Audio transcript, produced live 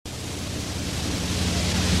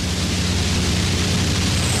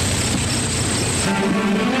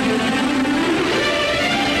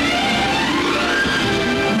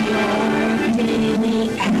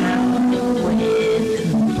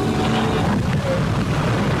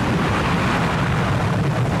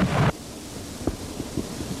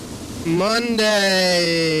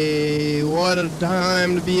Monday. What a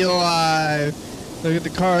time to be alive. Look at the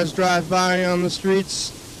cars drive by on the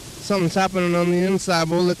streets. Something's happening on the inside.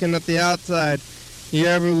 We're looking at the outside. You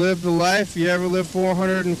ever lived a life? You ever lived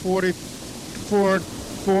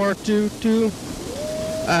 422?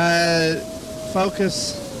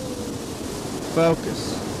 Focus.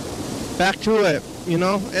 Back to it. You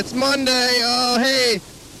know, it's Monday. Oh, hey.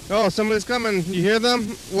 Oh, somebody's coming. You hear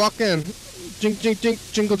them? Walk in. Jink, jink, jink,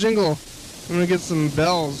 jingle, jingle. I'm gonna get some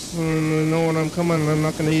bells. I know when I'm coming. I'm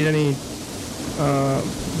not gonna eat any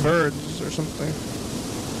birds or something.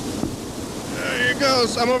 There he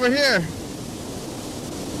goes. I'm over here.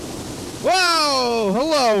 Whoa!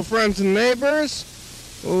 Hello, friends and neighbors.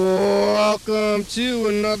 Welcome to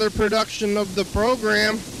another production of the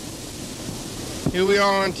program. Here we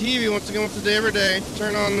are on TV once again with Today Every Day.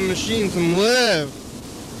 Turn on the machines and live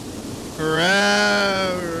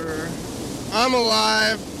forever. I'm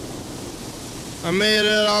alive. I made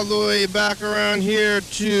it all the way back around here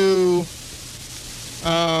to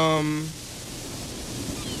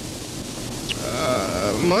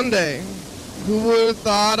Monday. Who would have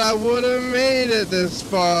thought I would have made it this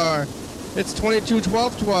far? It's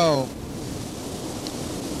 22/12/12.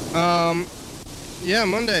 Yeah,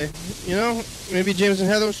 Monday. You know, maybe James and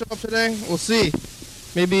Heather will show up today. We'll see.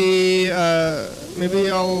 Maybe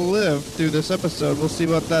I'll live through this episode. We'll see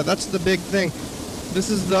about that. That's the big thing.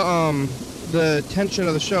 This is the tension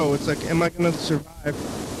of the show. It's like, am I going to survive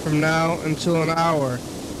from now until an hour?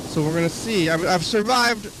 So we're going to see. I've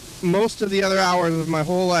survived most of the other hours of my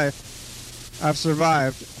whole life. I've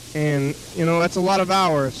survived. And, you know, that's a lot of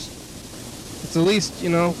hours. It's at least, you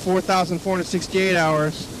know, 4,468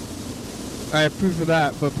 hours. I approve of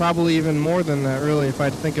that, but probably even more than that, really, if I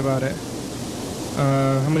had to think about it.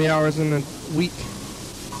 How many hours in a week?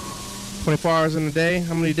 24 hours in a day?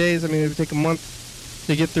 How many days? I mean, it would take a month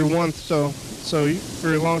to get through one, so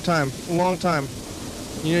for a long time.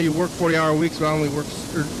 You know, you work 40-hour weeks, but I only work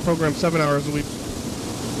or program 7 hours a week.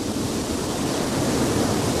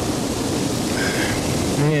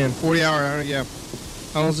 Man, 40-hour, yeah.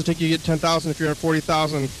 How long does it take you to get 10,000 if you're at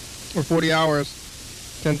 40,000 or 40 hours?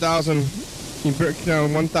 10,000, you break it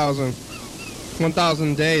down 1,000.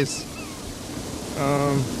 1,000 days.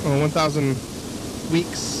 Or 1,000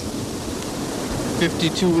 weeks.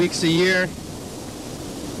 52 weeks a year.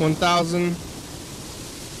 1,000.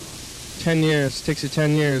 10 years. Takes you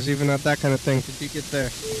 10 years, even at that kind of thing, to get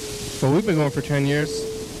there. Well, we've been going for 10 years.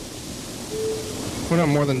 We're not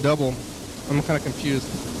more than double. I'm kind of confused.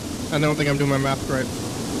 I don't think I'm doing my math right.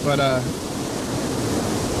 But,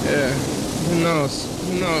 yeah. Who knows?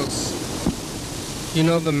 You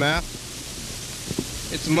know the math?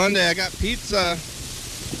 It's Monday. I got pizza.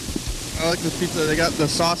 I like this pizza. They got the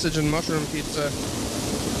sausage and mushroom pizza.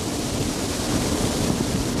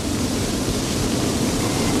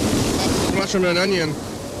 Sausage, mushroom, and onion.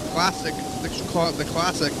 Classic. They should call it the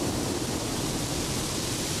classic.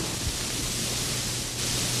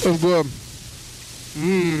 It's good.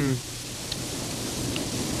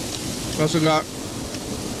 Also got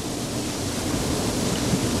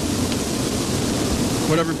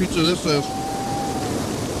whatever pizza this is.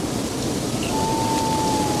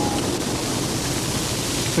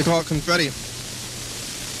 They call it confetti.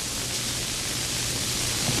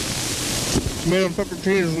 Tomato and pepper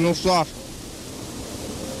cheese with no sauce.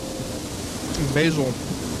 And basil.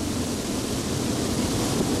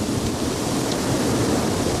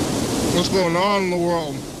 What's going on in the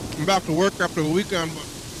world? I'm back to work after the weekend, but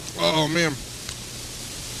oh man.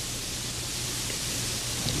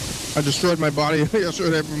 I destroyed my body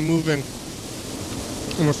yesterday from moving.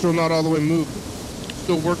 And we're still not all the way moved.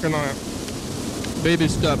 Still working on it. Baby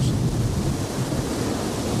steps.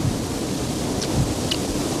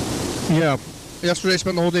 Yeah. Yesterday I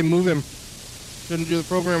spent the whole day moving. Didn't do the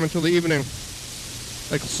program until the evening.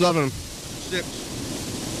 Like 7, 6.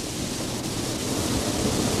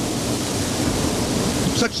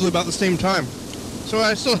 It's actually about the same time. So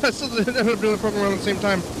I still ended up doing the program around the same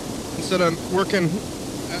time. Instead of working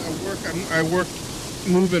at work, I worked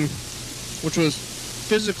moving, which was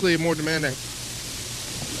physically more demanding.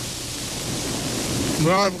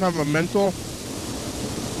 Now I have a mental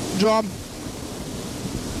job.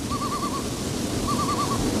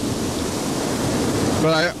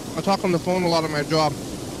 But I talk on the phone a lot at my job.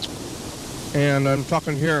 And I'm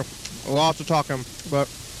talking here. Lots of talking. But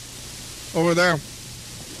over there,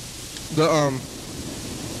 the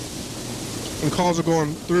calls are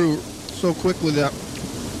going through so quickly that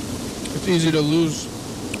it's easy to lose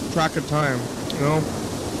track of time, you know?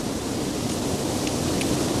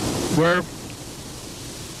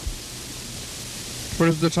 Where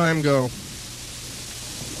does the time go?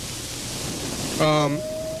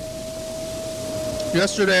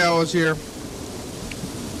 Yesterday I was here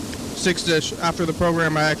 6-ish. After the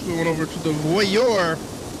program, I actually went over to the Voyeur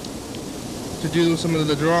to do some of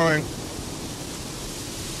the drawing.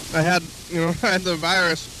 I had, I had the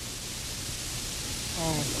virus. I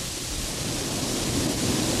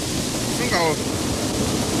think I was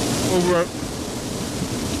over it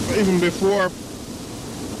even before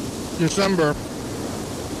December.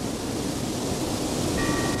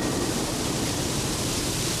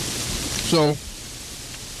 So,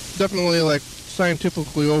 definitely like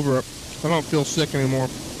scientifically over it. I don't feel sick anymore.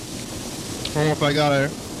 I don't know if I got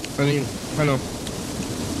any kind of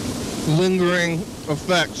lingering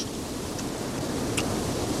effects.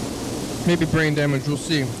 Maybe brain damage, we'll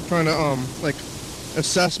see. I'm trying to like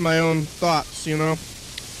assess my own thoughts, I'm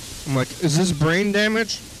like, is this brain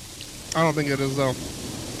damage? I don't think it is though.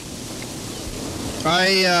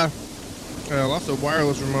 I lost the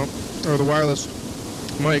wireless remote, or the wireless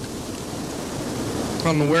mic. I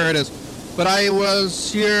don't know where it is. But I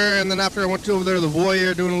was here, and then after I went over there to the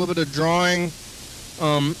Voyeur doing a little bit of drawing.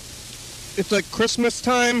 It's like Christmas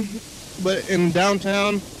time, but in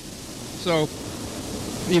downtown. So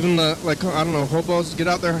even the, like, I don't know, hobos get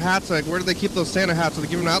out their hats. Like, where do they keep those Santa hats? Are they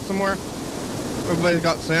giving them out somewhere? Everybody's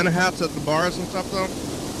got Santa hats at the bars and stuff, though.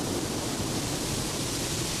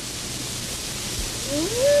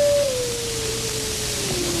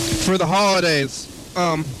 For the holidays,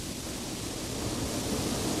 I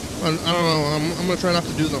don't know. I'm gonna try not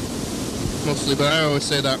to do them mostly, but I always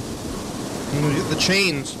say that. I'm gonna get the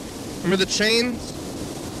chains. Remember the chains?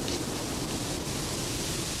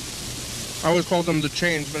 I always called them the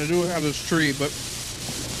chains, but I do have this tree. But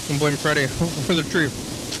I can blame Freddie for the tree.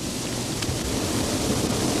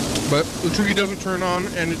 But the tree doesn't turn on,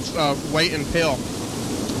 and it's white and pale.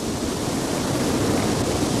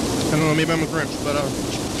 I don't know. Maybe I'm a Grinch, but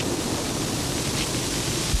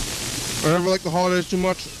I never like the holidays too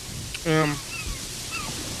much.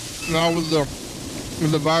 Now with the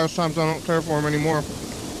virus times, I don't care for them anymore.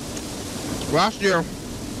 Last year,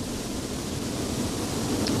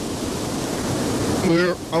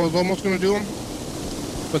 I was almost going to do them,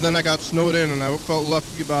 but then I got snowed in and I felt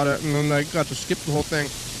lucky about it, and then I got to skip the whole thing.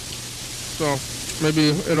 So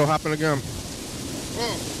maybe it'll happen again.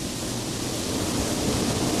 Oh.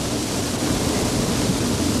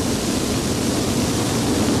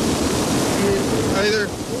 I either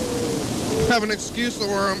have an excuse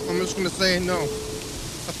or I'm just going to say no.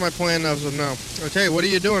 That's my plan as of now. Okay, what are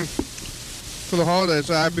you doing for the holidays?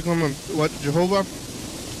 I've become a, Jehovah?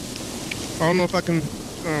 I don't know if I can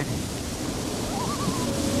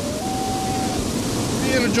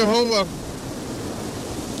being a Jehovah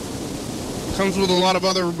comes with a lot of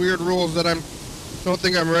other weird rules that I don't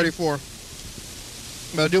think I'm ready for.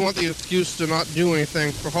 But I do want the excuse to not do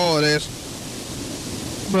anything for holidays.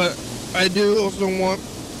 But I do also want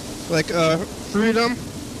like freedom,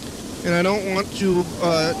 and I don't want to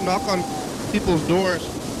knock on people's doors,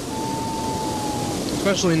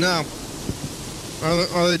 especially now.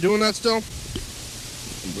 Are they doing that still?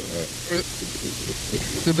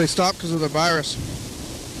 Did they stop because of the virus?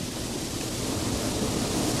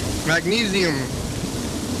 Magnesium.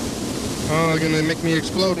 Oh, they're gonna make me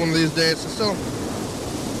explode one of these days. I still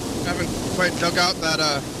haven't quite dug out that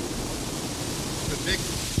the big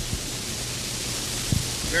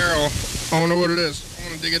barrel. I don't know what it is. I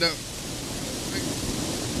want to dig it up.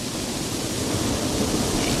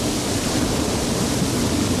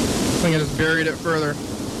 I think I just buried it further.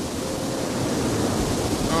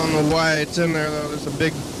 I don't know why it's in there though. There's a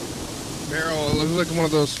big barrel. It looks like one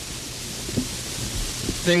of those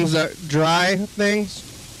things that dry things.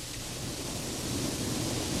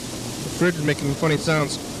 The fridge is making funny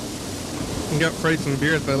sounds. I got Freddie some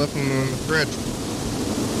beers, but I left them in the fridge.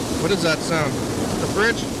 What is that sound? The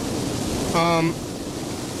fridge?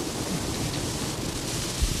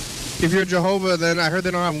 If you're Jehovah, then I heard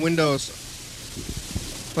they don't have windows,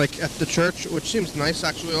 like at the church, which seems nice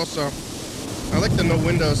actually also. I like the no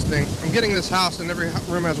windows thing. I'm getting this house and every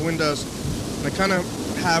room has windows. And I kind of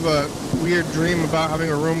have a weird dream about having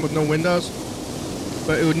a room with no windows,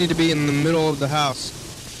 but it would need to be in the middle of the house.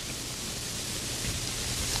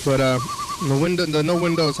 But the no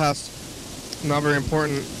windows house, not very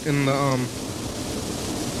important in the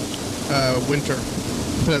winter,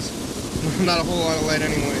 because not a whole lot of light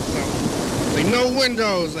anyway. So like no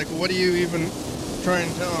windows. Like what are you even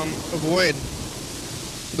trying to avoid?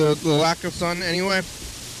 The lack of sun anyway.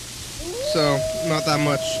 So not that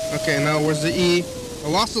much. Okay, now where's the E? I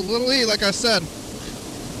lost a little E, like I said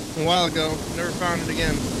a while ago. Never found it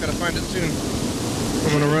again. Gotta find it soon.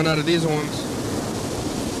 I'm gonna run out of these ones.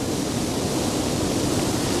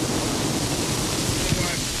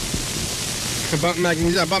 I bought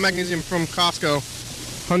magnesium from Costco.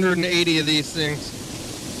 180 of these things.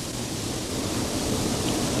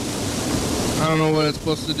 I don't know what it's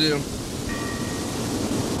supposed to do.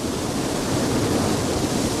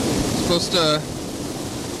 It's supposed to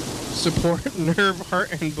support nerve,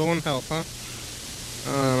 heart, and bone health, huh?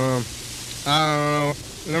 I don't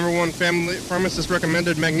know. Number one pharmacist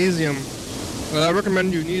recommended magnesium. I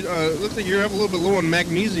recommend you need, looks like you have a little bit low on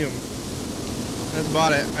magnesium. I just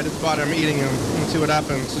bought it. I'm eating them. Let's see what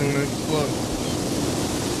happens. And then explode.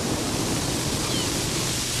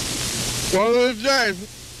 One of those days,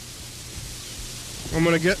 I'm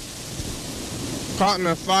gonna get caught in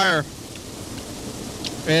a fire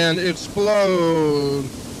and explode.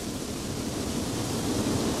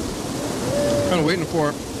 Kind of waiting for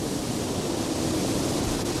it.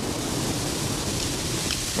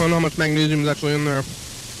 I don't know how much magnesium is actually in there.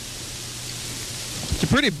 It's a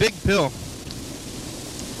pretty big pill.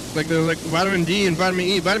 Like there's like vitamin D and vitamin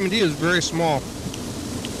E. Vitamin D is very small,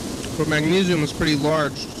 but magnesium is pretty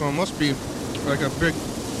large, so it must be like a good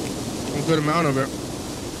amount of it.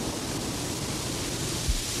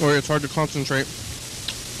 Or it's hard to concentrate.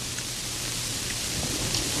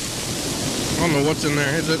 I don't know what's in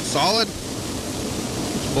there. Is it solid?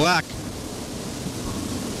 It's black.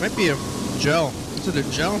 Might be a gel. Is it a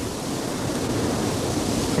gel?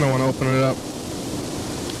 I don't want to open it up.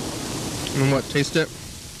 And what? Taste it?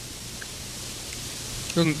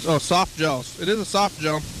 Oh, soft gels. It is a soft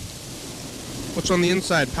gel. What's on the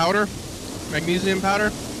inside? Powder? Magnesium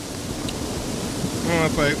powder? I don't know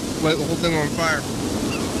if I light the whole thing on fire.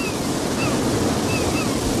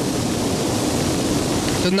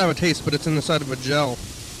 It doesn't have a taste, but it's in the side of a gel.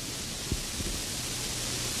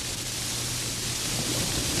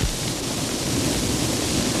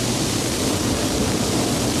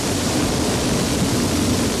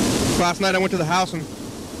 Last night I went to the house and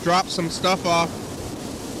dropped some stuff off.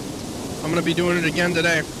 I'm going to be doing it again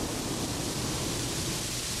today.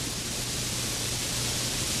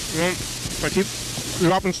 If I keep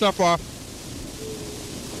dropping stuff off,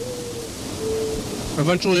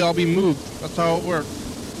 eventually I'll be moved. That's how it works.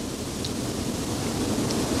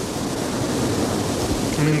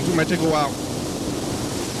 I mean, it might take a while.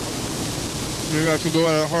 Maybe I should go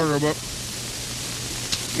at it harder, but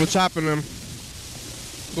what's happening?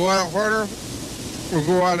 Go at it harder or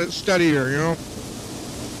go at it steadier, you know?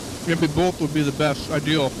 Maybe both would be the best,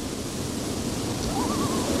 ideal.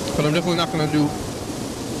 But I'm definitely not going to do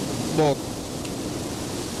both.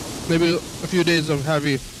 Maybe a few days of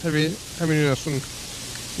heaviness and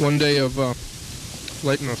one day of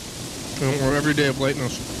lightness, or every day of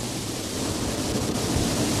lightness.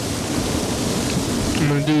 I'm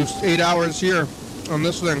going to do 8 hours here on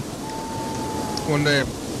this thing one day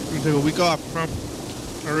and take a week off, huh?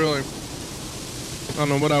 Not really. I don't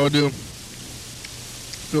know what I would do.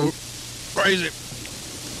 Feel crazy.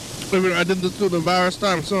 I did this through the virus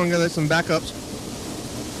time, so I'm gonna get some backups.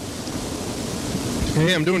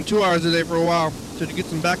 Hey, I'm doing 2 hours a day for a while. Did you get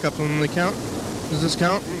some backups? And they count? Does this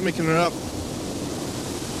count? I'm making it up.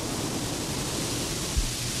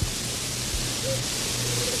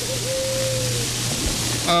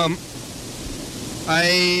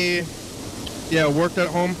 I worked at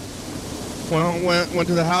home. Went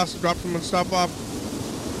to the house, dropped some stuff off.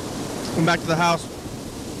 Went back to the house.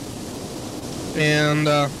 And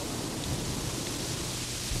I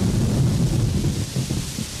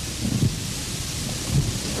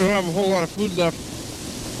don't have a whole lot of food left.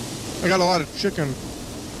 I got a lot of chicken.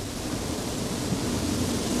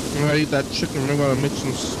 I'm gonna eat that chicken. I'm gonna make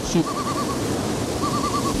some soup.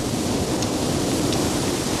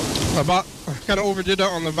 I kind of overdid it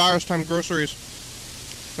on the virus time groceries.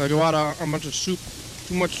 I got a bunch of soup.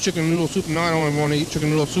 Too much chicken noodle soup. Now I don't even want to eat chicken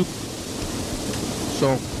noodle soup.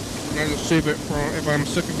 So I just save it for if I'm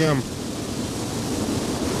sick again.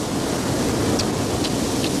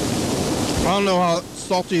 I don't know how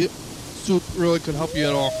salty soup really could help you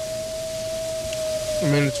at all. I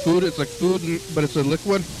mean, it's food. It's like food, but it's a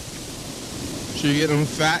liquid. So you're getting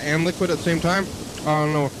fat and liquid at the same time. I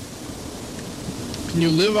don't know. Can you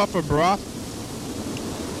live off of broth?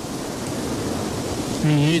 I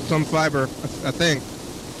mean, you need some fiber, I think.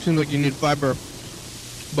 Seems like you need fiber.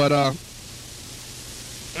 But, I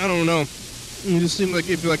don't know. You just seem like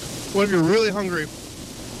if you're like, what if you're really hungry?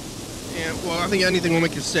 And, well, I think anything will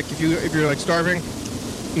make you sick. If you're like starving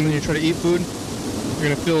and then you try to eat food, you're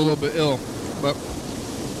gonna feel a little bit ill. But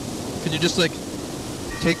could you just like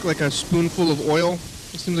take like a spoonful of oil?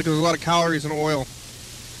 It seems like there's a lot of calories in oil.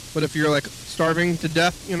 But if you're like starving to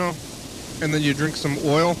death, you know, and then you drink some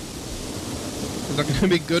oil, is that gonna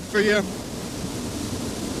be good for you?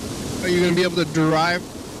 Are you gonna be able to derive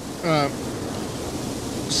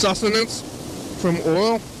sustenance from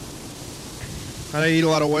oil. I eat a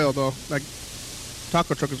lot of oil though. Like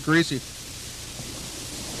taco truck is greasy.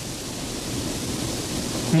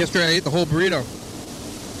 Yesterday I ate the whole burrito.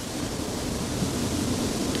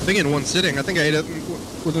 I think in one sitting. I think I ate it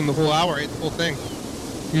within the whole hour. I ate the whole thing.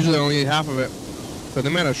 Usually I only eat half of it. But they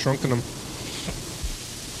might have shrunken them.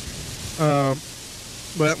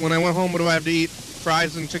 But when I went home, what do I have to eat?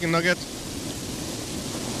 Fries and chicken nuggets?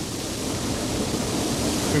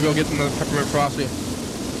 Maybe I'll get another peppermint frosty.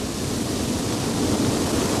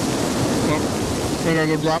 Well, I'm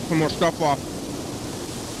gonna go drop some more stuff off.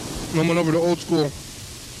 And I went over to Old School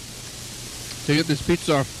to get this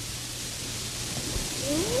pizza.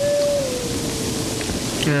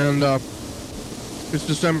 And it's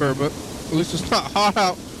December, but at least it's not hot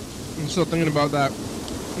out. I'm still thinking about that.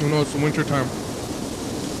 I know it's the winter time.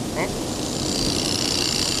 Oh.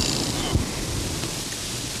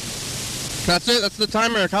 That's it. That's the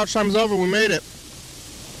timer. Couch time's over. We made it.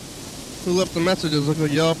 Who left the messages? Look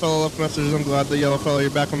like Yellow Fellow left messages. I'm glad the Yellow Fellow, you're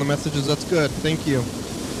back on the messages. That's good. Thank you.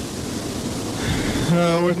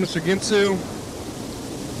 Where's Mr. Ginsu?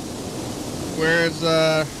 Where's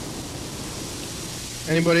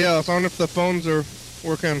anybody else? I wonder if the phones are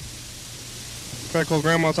working. Try to call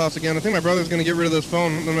Grandma's house again. I think my brother's going to get rid of this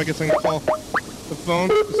phone. Then I guess I can call the phone,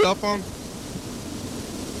 the cell phone.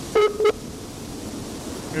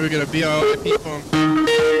 Maybe we get a BIOIP phone.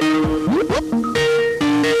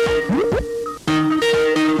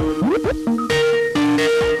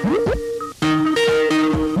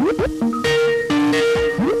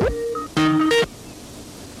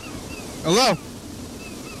 Hello?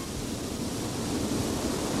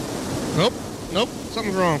 Nope. Nope.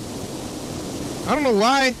 Something's wrong. I don't know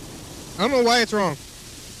why. I don't know why it's wrong.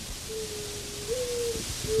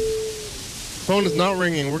 Phone is not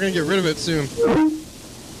ringing. We're going to get rid of it soon.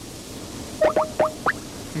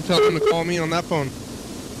 I'm telling him to call me on that phone.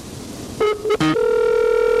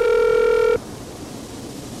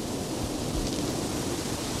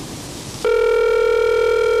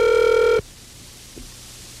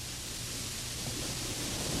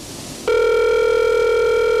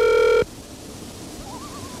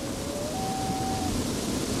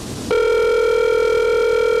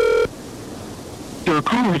 Your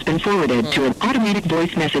call has been forwarded to an automatic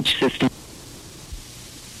voice message system.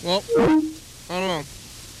 Well, I don't know.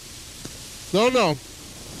 Don't know.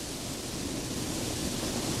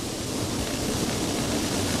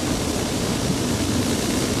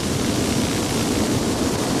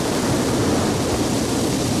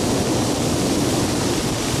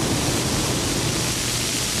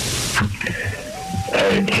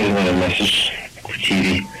 Here's another message for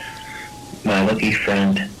TV. My lucky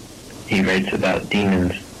friend, he writes about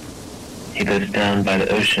demons. He lives down by the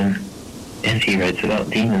ocean, and he writes about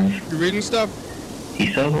demons. You reading stuff?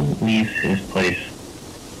 He seldom leaves his place.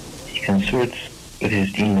 He consorts with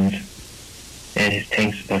his demons and his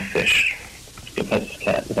tanks of fish. Go pet this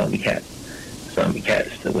cat, the zombie cat. The zombie cat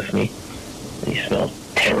is still with me, and he smells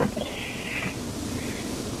terrible.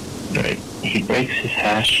 Alright, he breaks his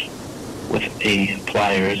hash with a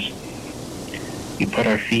pliers. We put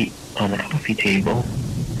our feet on the coffee table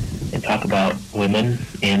and talk about women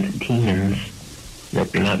and demons.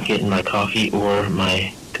 Nope, you're not getting my coffee or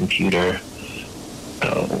my computer.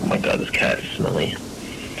 Oh my god, this cat is smelly.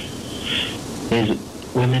 His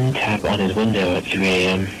women tap on his window at 3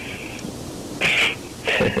 a.m.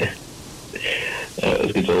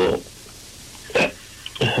 It gets a little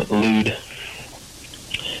lewd.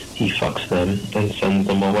 He fucks them and sends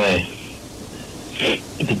them away.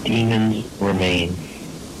 The demons remain.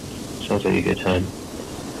 Sounds like a good time.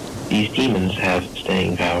 These demons have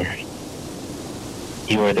staying power.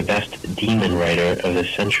 You are the best demon writer of this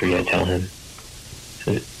century, I tell him.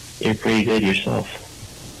 So you're pretty good yourself.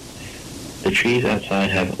 The trees outside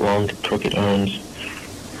have long, crooked arms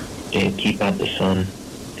and keep out the sun.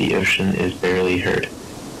 The ocean is barely heard.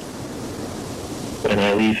 When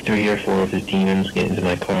I leave 3 or 4 of his demons get into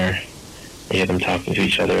my car, I hear them talking to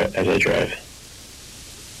each other as I drive.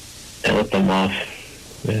 I let them off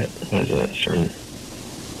at, what is it, certain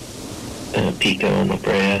Pico and La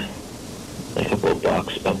Brea, a couple of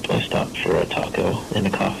blocks up. I stopped for a taco and a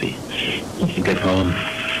coffee. It's a good home.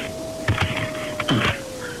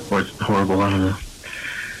 Or it's horrible, I don't know.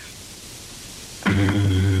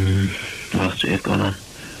 What else do you have going on?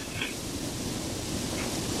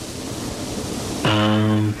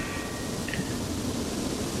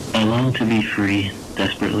 I long to be free,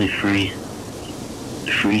 desperately free.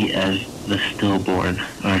 Free as the stillborn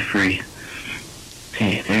are free.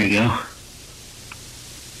 Okay, there you go.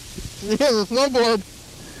 Yeah, the snowboard.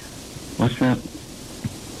 What's that?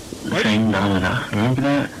 Phenomena. Remember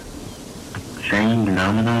that?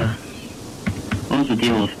 Phenomena? What was the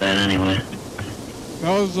deal with that anyway?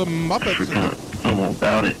 That was a Muppet. Forgot all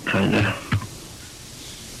about it, kinda.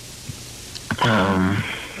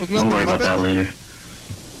 We'll worry about that later.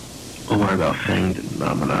 We'll worry about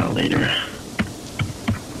Phenomena later.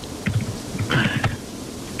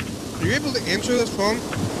 Are you able to answer this phone?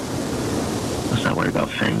 Let's not worry about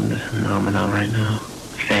Phenomena right now.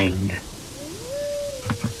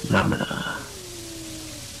 Phenomena.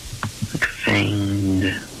 Like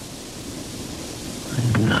fanged.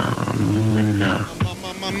 Phenomena.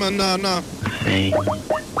 No. Fanged.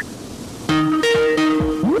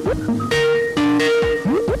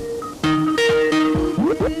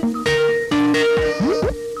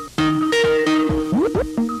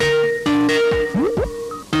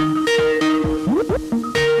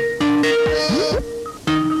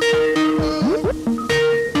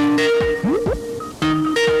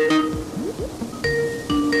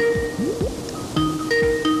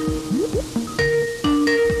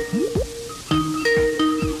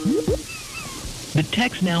 The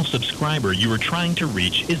Text Now subscriber you are trying to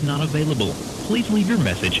reach is not available. Please leave your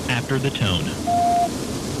message after the tone.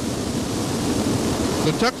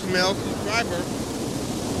 The text mail subscriber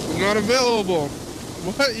is not available.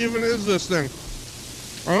 What even is this thing?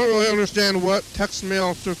 I don't really understand what text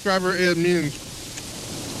mail subscriber it means.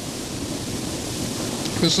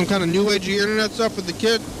 Is some kind of new agey internet stuff with the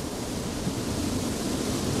kid?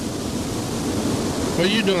 What are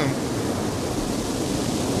you doing?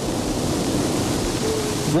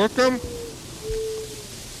 Working?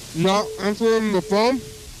 Not answering the phone?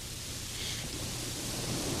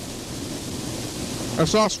 I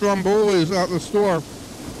saw Strombolis at the store. I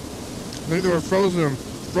think they were frozen.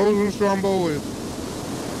 Frozen Strombolis.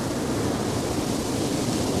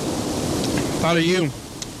 Thought of you.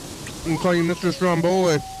 I'm calling you Mr.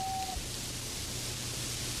 Stromboli.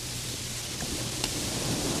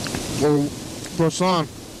 Or croissant.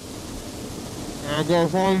 I'll go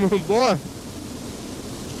find the boy.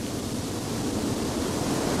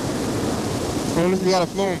 I wonder if you got a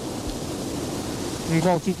phone. You can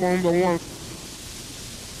call 2 phones at once.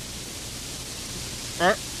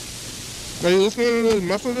 Alright. Are you listening to these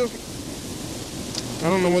messages? I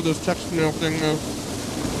don't know what this text mail thing is.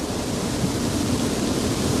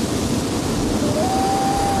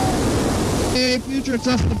 Hey, future, it's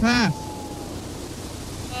us the past.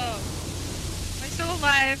 Oh. Am I still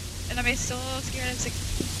alive? And am I still scared of sick?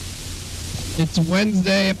 It's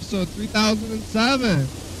Wednesday, episode 3007.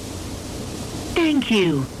 Thank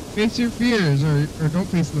you. Face your fears, or don't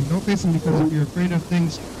face them. Don't face them because if you're afraid of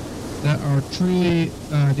things that are truly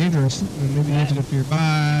dangerous, then maybe you need to fear.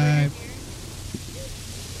 Bye.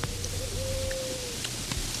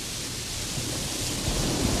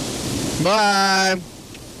 Bye.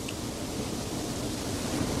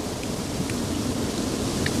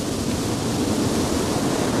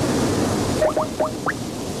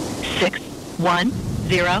 Six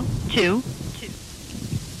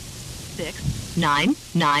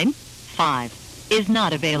 1-0-2-2-6-9-9-5 is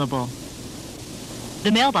not available.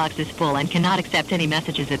 The mailbox is full and cannot accept any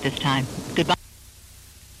messages at this time. Goodbye.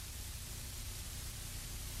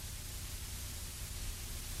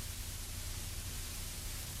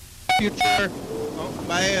 Future. Oh,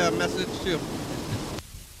 buy a message too.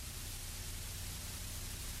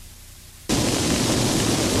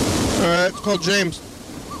 Alright, it's called James.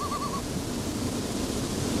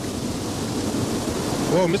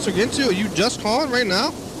 Whoa, Mr. Ginsu, are you just calling right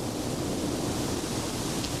now?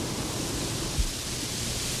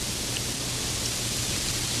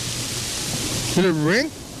 Did it ring?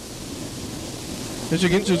 Mr.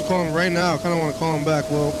 Ginsu's calling right now. I kind of want to call him back.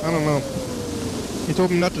 Well, I don't know. He told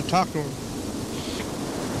me not to talk to him. I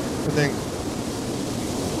think.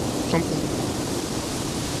 Something.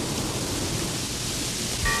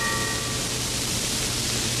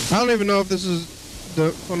 I don't even know if this is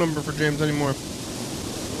the phone number for James anymore.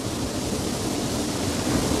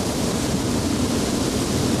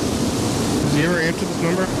 Does he ever answer this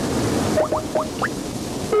number?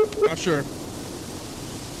 Not sure.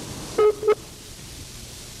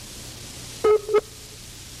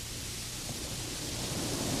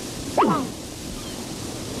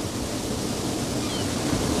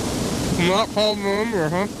 I'm not calling the number,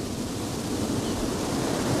 huh?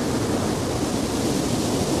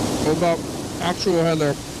 What about actual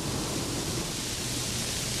Heather?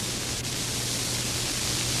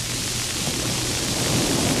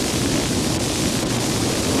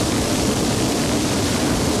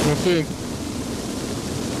 Let's see.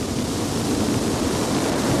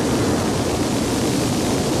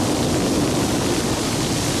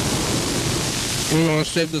 We're gonna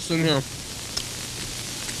save this in here.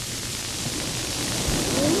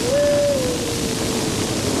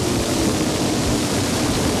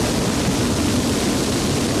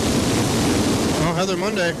 Oh, Heather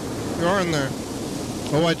Monday, you are in there.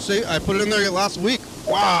 Oh, I'd say I put it in there last week.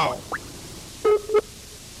 Wow.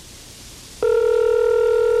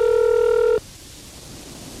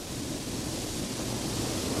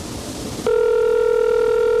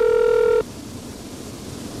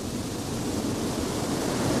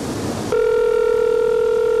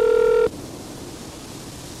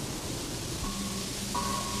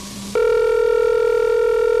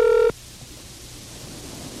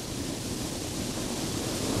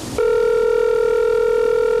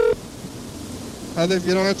 Heather, if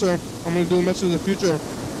you don't answer, I'm going to do a message in the future.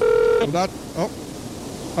 Without, oh,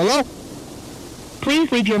 hello?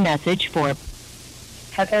 Please leave your message for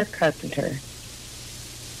Heather Carpenter.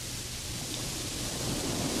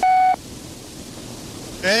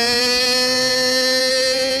 Hey,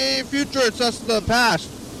 future, it's us the past.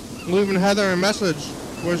 Leaving Heather a message.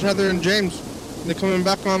 Where's Heather and James? They coming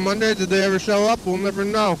back on Monday? Did they ever show up? We'll never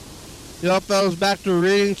know. Y'all fellas back to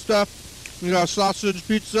reading stuff. You got sausage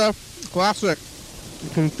pizza. Classic.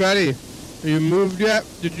 Confetti. Are you moved yet?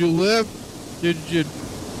 Did you live? Did you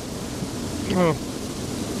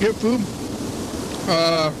get food?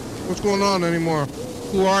 What's going on anymore?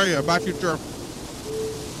 Who are you? Bye, future.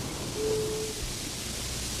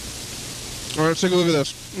 Alright, let's take a look at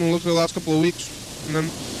this. We'll look at the last couple of weeks, and then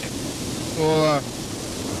we'll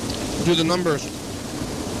do the numbers.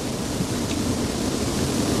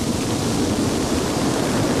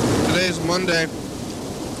 Today's Monday.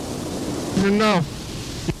 You know.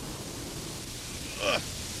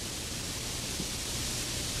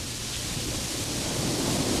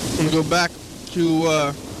 I'm gonna go back to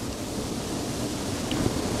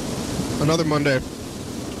another Monday.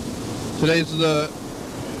 Today's the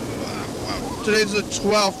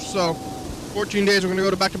 12th, so 14 days. We're gonna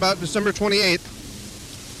go to back to about December 28th.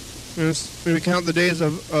 And we count the days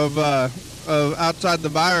of outside the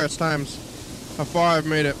virus times. How far I've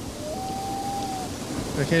made it.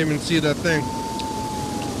 I can't even see that thing.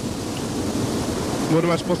 What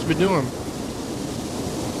am I supposed to be doing?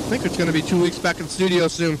 I think it's going to be 2 weeks back in studio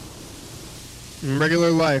soon. In regular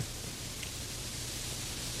life.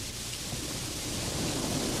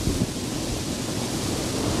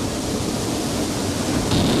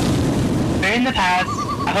 We're in the past.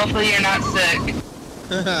 Hopefully you're not sick.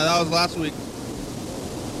 That was last week.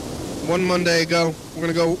 One Monday ago. We're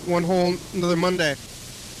going to go one whole another Monday.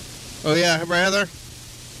 Oh yeah, right, Heather?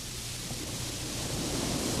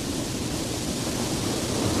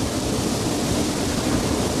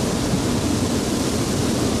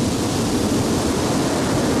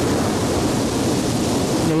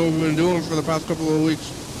 What we've been doing for the past couple of weeks.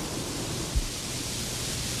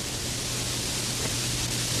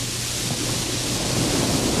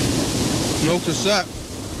 No cassette.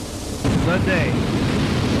 Sunday.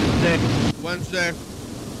 Wednesday.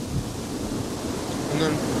 And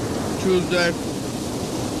then Tuesday.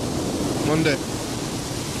 Monday.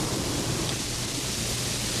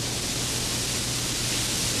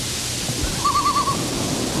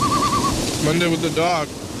 Monday with the dog.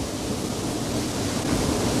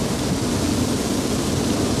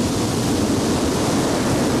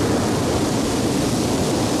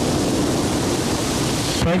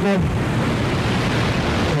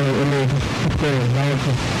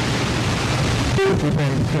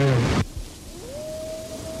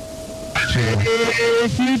 Hey,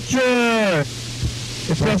 future!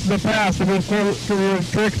 It's just the past. We're going to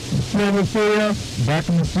trick in the studio. Back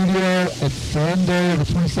in the studio. It's Sunday, the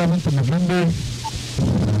 27th of November.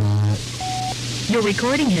 your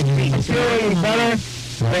recording history. Feeling better.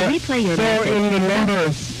 Replay your So message. in the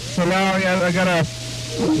numbers. So now I gotta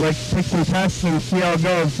take some tests and see how it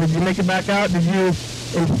goes. Did you make it back out? Did you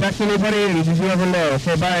infect anybody? And did you ever know?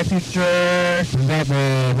 Okay, bye, future. That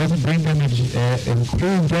wasn't brain damage.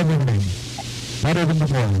 Improved everything. Better than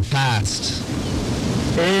before. Passed.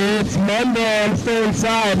 It's Monday. I'm still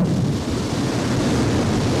inside.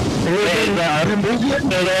 Still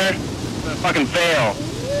there. Fucking fail.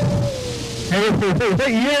 Hey, what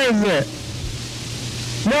year is it?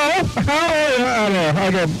 No, I don't know.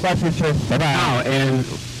 I'll go back to the future. Bye-bye. Wow, and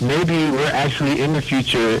maybe we're actually in the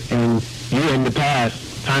future and you're in the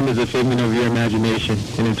past. Time is a figment of your imagination.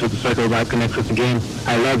 And until the circle of life connects us again,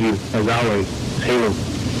 I love you, as always. Halo.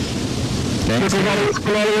 Thanks.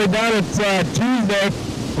 We're all the way down. It's Tuesday.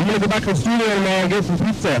 I'm going to go back to the studio and get some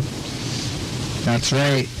pizza. That's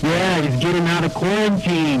right. Yeah, he's getting out of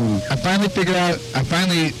quarantine. I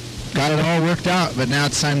finally got it all worked out, but now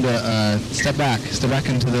it's time to step back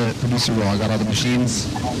into the producer role. I got all the machines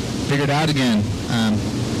figured out again.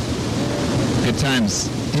 Good times.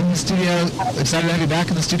 In the studio, excited to have you back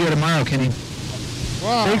in the studio tomorrow, Kenny.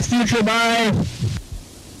 Wow. Thanks, future, bye.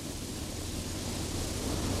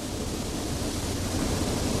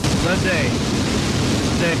 Monday.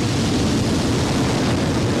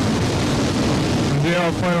 They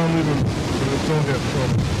all plan on leaving. It's all good, so.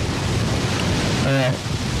 Alright.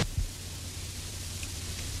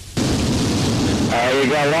 We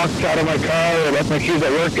got locked out of my car, I left my keys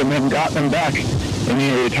at work, and then got them back in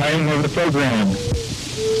the time of the program.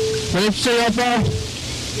 Ready to say Alpha?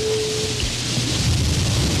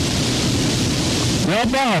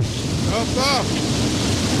 Alpha!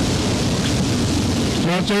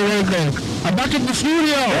 Not say anything. I'm back in the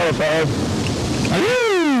studio! Alpha!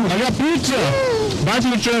 Woo! I got pizza! Woo! Bye,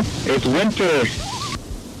 teacher! It's winter!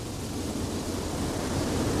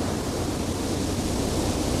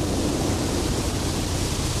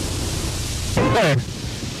 Hey,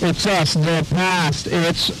 it's us, the past.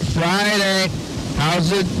 It's Friday.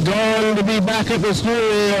 How's it going to be back at the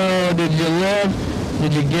studio? Did you live?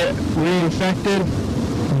 Did you get reinfected?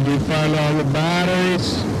 Did you find all the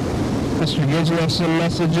batteries? Mr. Gibbs left some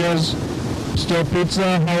messages. Still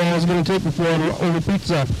pizza? How long is it going to take before I order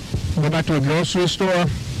pizza? Go back to a grocery store?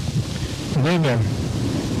 Leave them.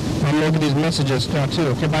 I'm looking at these messages now too.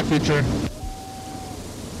 Okay, bye, future.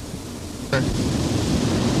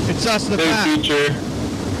 It's us, the Hey, past. teacher.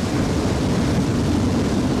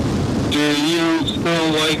 Do you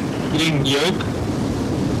still like eating yolk?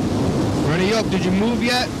 Runny Yolk, did you move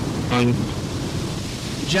yet? On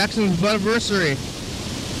Jackson's anniversary.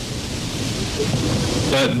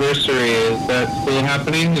 that bursary, is that still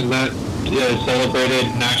happening? Is that a celebrated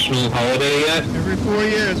national holiday yet? Every 4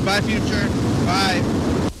 years. Bye, future. Bye.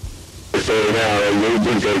 So now, a new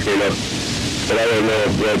birthday came up, but I don't know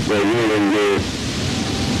if that's a meaning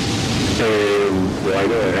to, well, I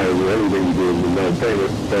know it has anything to do with no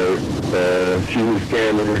payment, but she's a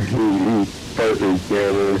scammer, he's partly a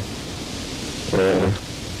scammer.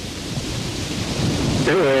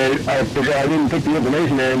 Anyway, I forgot, I didn't put the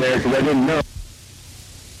information in there because I didn't know.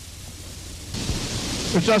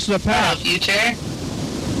 It's us, the Hello, past. future.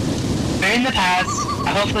 We're in the past.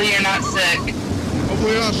 Hopefully you're not sick.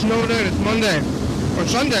 Hopefully you're not snowed in. It's Monday. Or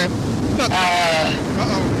Sunday. Uh-oh.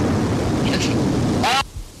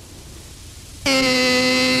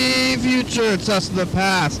 Hey, future. It's us, the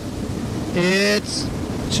past. It's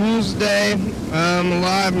Tuesday. I'm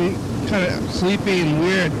alive. I'm kind of sleepy and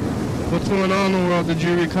weird. What's going on in the world? Did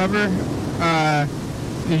you recover?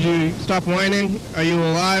 Did you stop whining? Are you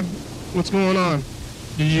alive? What's going on?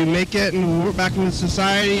 Did you make it and we're back into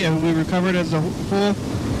society and we recovered as a whole?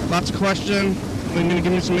 Lots of questions. I'm going to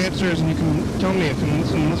give you some answers and you can tell me. You can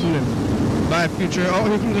listen in. Bye, future. Oh,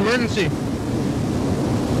 here comes emergency.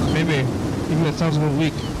 Maybe. Even it sounds a little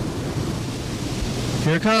weak.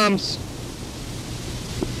 Here it comes.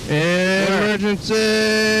 Emergency!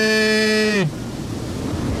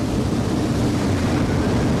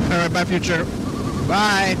 Alright, bye, future.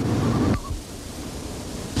 Bye.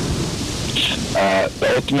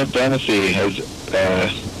 The ultimate fantasy has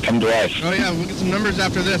come to life. Oh yeah, we'll get some numbers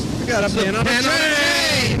after this. We got a pen on a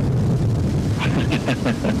train!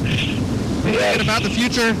 Thinking about the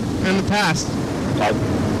future and the past.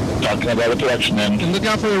 Talking about the production end. And look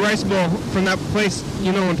out for the rice bowl from that place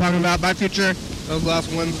you know what I'm talking about. Bye, future. That was last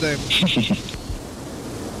Wednesday.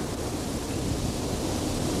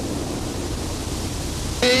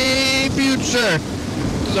 Hey, future.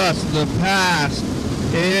 It's us, the past.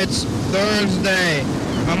 It's Thursday.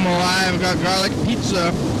 I'm alive. Got garlic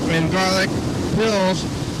pizza and garlic pills,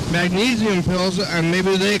 magnesium pills, and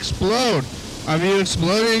maybe they explode. Have you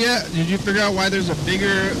exploded yet? Did you figure out why there's a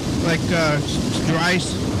bigger, dry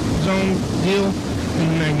zone deal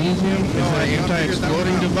in magnesium? Is an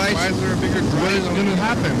anti-exploding device? Why is there a bigger dry zone? What is going to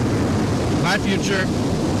happen? Bye, future.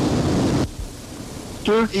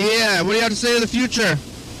 Yeah, what do you have to say to the future?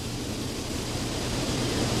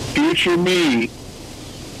 Future me.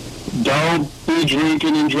 Don't be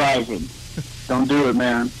drinking and driving. Don't do it,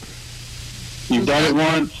 man. You've done it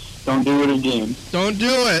once. Don't do it again. Don't do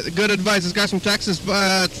it. Good advice. This guy's from Texas.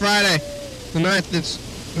 It's Friday, the 9th.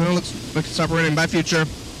 Looks like it's operating. Bye, future.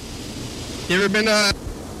 You ever been to...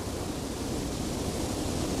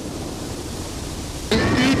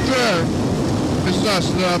 Future. This is us,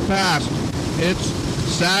 the past. It's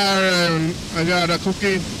Saturday. I got a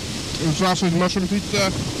cookie and sausage mushroom pizza.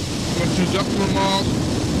 Went to Duckman Mall.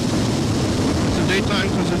 It's the daytime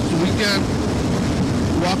because it's the weekend.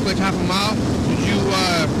 Walked like half a mile. Did you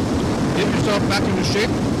get yourself back into shape?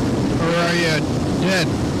 Or are you dead?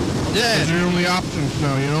 dead. Those are your only options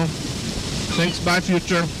now, you know? Thanks, bye,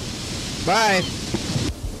 future. Bye.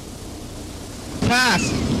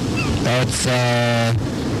 Pass. That's,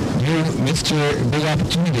 you missed your big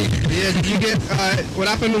opportunity. Yeah, did you get, what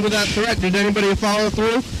happened with that threat? Did anybody follow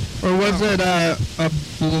through? Or was it, a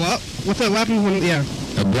bluff? What's that weapon when, yeah.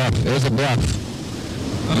 A bluff. It was a bluff.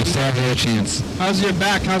 You still have a chance. How's your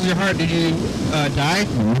back? How's your heart? Did you, die?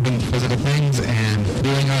 Moving physical things and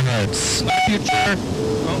feeling our hearts. Bye, future.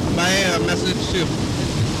 Oh, my message too.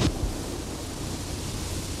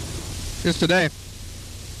 Just today.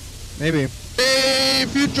 Maybe. Hey,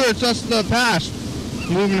 future, it's us the past.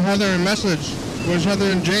 Moving Heather and message. Where's Heather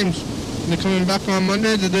and James? They coming back on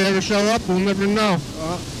Monday? Did they ever show up? We'll never know.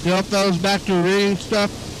 Y'all fellas back to reading stuff.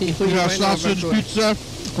 We got sausage, pizza.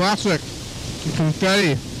 Classic. Some confetti.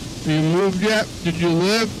 Have you moved yet? Did you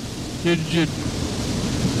live? Did you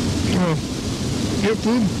get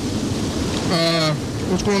food?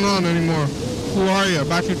 What's going on anymore? Who are you?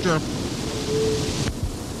 Bye, future.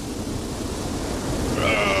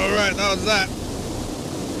 Alright, that was that.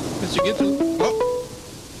 Did you get to... Oh.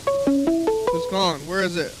 Who's calling? Where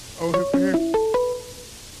is it? Oh, over here.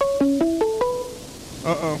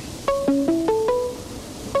 Uh-oh.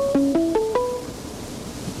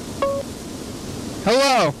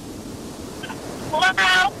 Hello.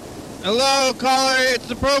 Hello. Hello, caller. It's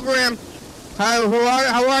the program. Hi,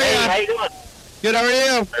 how are Hey, you? how you doing? Good, how are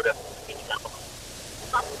you?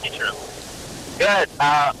 Good.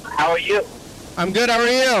 How are you? I'm good, how are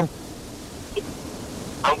you?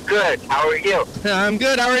 I'm good. How are you? I'm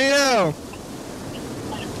good, how are you?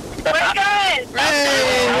 We're good.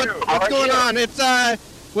 Hey, what's going on? It's,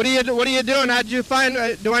 what are you doing? How'd you find,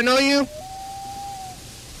 do I know you?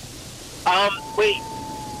 Wait.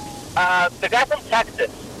 The guy from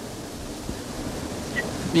Texas.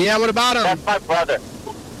 Yeah, what about him? That's my brother.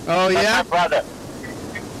 Oh, yeah? That's my brother.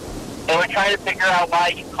 And we're trying to figure out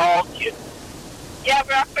why he called you. Yeah,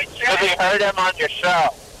 we're not quite sure. Because we heard him on your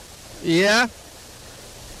show. Yeah?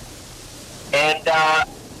 And,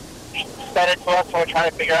 he said it to us, and we're trying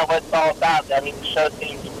to figure out what it's all about. I mean, the show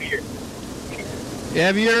seems weird. Yeah,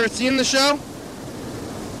 have you ever seen the show?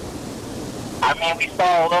 I mean, we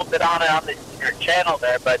saw a little bit on it on your channel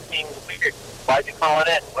there, but it seems weird. Why'd you call it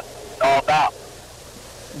in? What's it all about?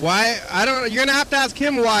 Why? I don't know. You're going to have to ask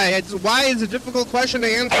him why. Why is a difficult question to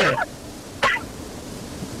answer.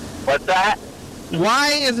 What's that?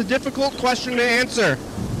 Why is a difficult question to answer?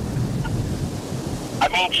 I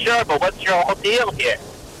mean, sure, but what's your whole deal here?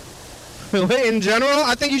 In general,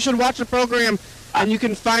 I think you should watch the program and you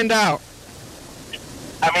can find out.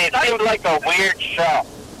 I mean, it seems like a weird show.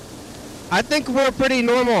 I think we're pretty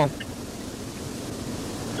normal.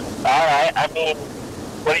 Alright, I mean,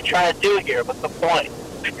 what are you trying to do here? What's the point?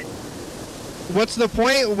 What's the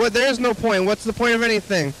point? Well, there is no point. What's the point of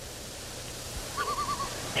anything?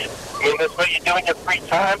 I mean, this is what you do in your free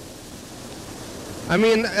time? I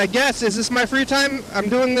mean, I guess, is this my free time? I'm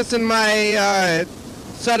doing this in my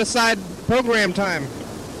set-aside program time.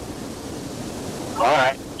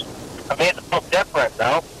 Alright. I mean, it's a little different,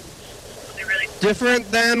 though. Different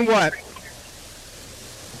than what?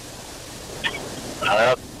 I don't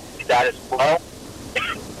know. Status quo?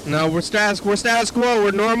 No, we're status quo.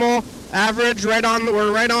 We're normal, average,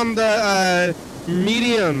 we're right on the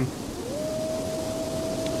medium.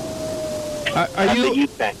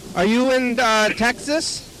 Are you in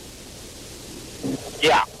Texas?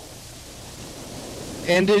 Yeah.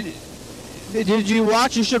 And did you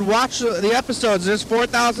watch? You should watch the episodes. There's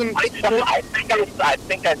 4,000. I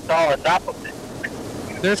think I saw enough of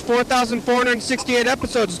it. There's 4,468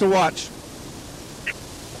 episodes to watch.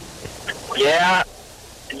 Yeah.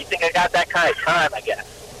 And you think I got that kind of time, I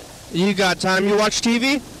guess? You got time. You watch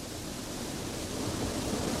TV?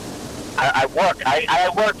 I work. I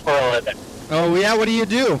work for a living. Oh, yeah? What do you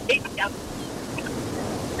do?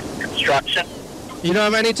 Construction. You don't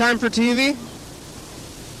have any time for TV?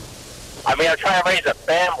 I mean, I'm trying to raise a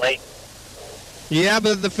family. Yeah,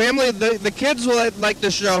 but the family, the kids will like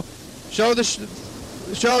the show. Show the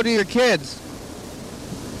show to your kids.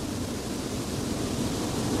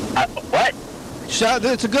 What?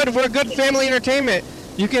 We're good family entertainment.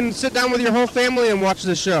 You can sit down with your whole family and watch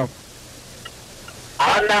this show.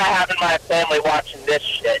 I'm not having my family watching this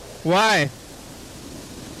shit. Why?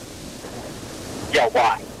 Yeah,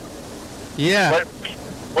 why? Yeah.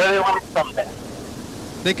 What do they learn from this?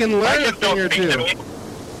 They can learn a thing or two.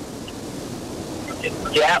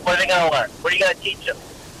 Yeah, what are they going to learn? What are you going to teach them?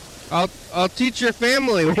 I'll teach your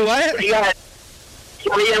family. What? What do you got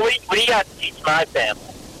to teach my family?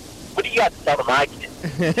 What do you got to tell to my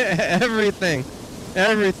kids?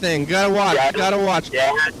 Everything. Gotta watch. Yeah, Gotta watch.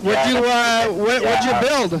 Yeah, What'd you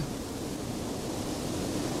build?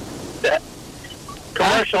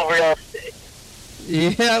 commercial real estate.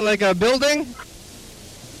 Yeah, like a building?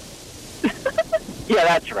 Yeah,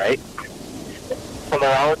 that's right. Something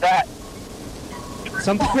wrong with that?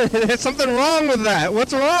 There's something wrong with that.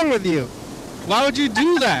 What's wrong with you? Why would you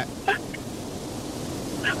do that?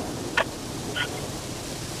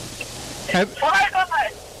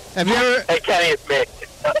 Have you ever? Hey, Kenny, it's me.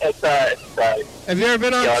 Have you ever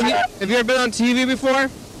been on? Have you ever been on TV before?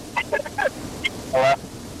 Hello?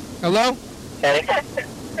 Hello? Kenny?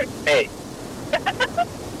 Hey.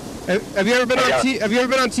 Have you ever been on? Have you ever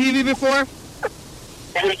been on TV before?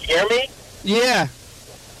 Can you hear me? Yeah.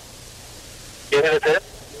 You know who this is?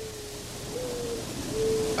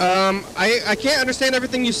 I can't understand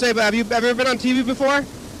everything you say, but have you ever been on TV before?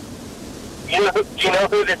 Do you know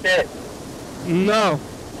who this is? No.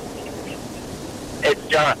 It's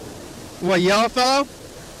John. What, Yellow Fellow?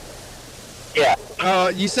 Yeah. Oh,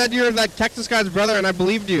 you said you're that Texas guy's brother, and I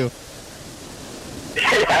believed you.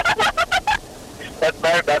 That's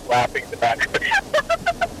my best laughing in the back.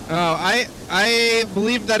 Oh, I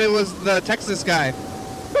believed that it was the Texas guy.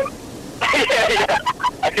 Yeah,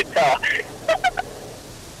 I could tell.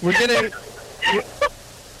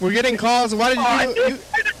 We're getting calls. Why did you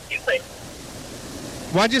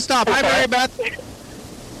why'd you stop? Hi, Mary Beth.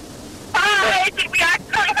 Hi, did we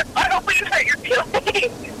actually, I hope we didn't hurt your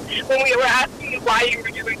feelings when we were asking you why you were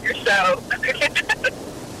doing your show.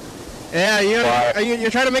 Yeah,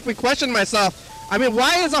 you're trying to make me question myself. I mean,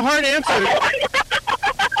 why is a hard answer?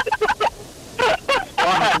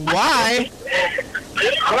 Why?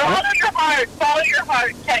 Follow your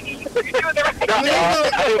heart, Kenny. You're doing the right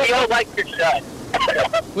thing. We don't like your show.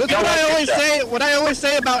 What I always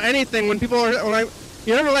say about anything when people are,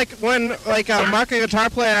 you remember when Mark, a guitar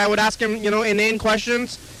player, I would ask him, inane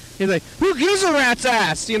questions. He's like, "Who gives a rat's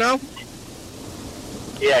ass?" Yeah.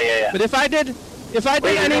 But if I did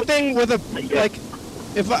anything with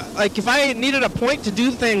if I needed a point to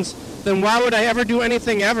do things, then why would I ever do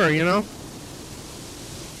anything ever?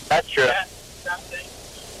 That's true.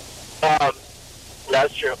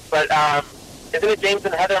 That's true. But isn't it James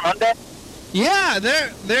and Heather Monday? Yeah,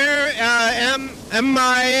 they're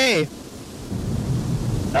MIA.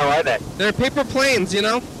 Oh, are they? They're paper planes,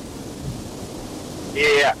 Yeah.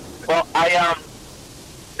 Well,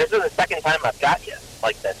 this is the second time I've got you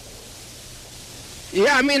like this.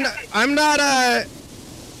 Yeah, I mean, I'm not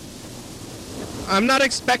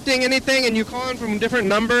expecting anything, and you calling from different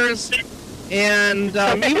numbers, and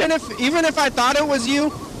even if I thought it was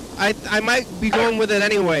you, I might be going with it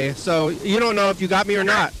anyway. So you don't know if you got me or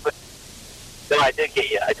not. No, I did get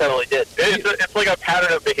you. I totally did. It's like a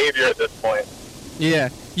pattern of behavior at this point. Yeah,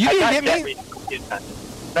 you didn't get me.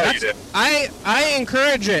 No, you didn't. I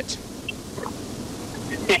encourage it.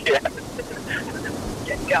 Yeah.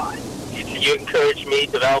 God. You encourage me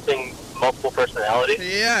developing multiple personalities?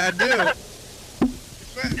 Yeah, I do.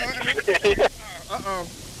 Uh-oh.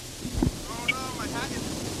 Oh no, my hat is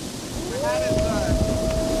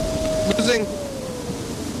losing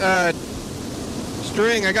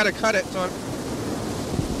string. I gotta cut it. So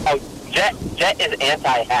Oh, Jet is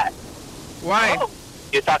anti-hat. Why? Oh.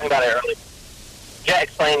 You were talking about it earlier. Jet,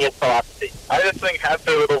 explain your philosophy. I just think hats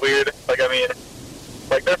are a little weird.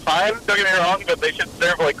 They're fine, don't get me wrong, but they should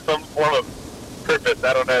serve, some form of purpose.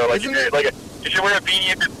 I don't know. You should wear a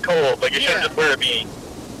beanie if it's cold. You shouldn't just wear a beanie.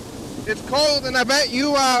 It's cold, and I bet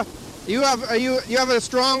you have a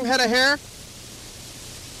strong head of hair.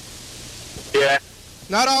 Yeah.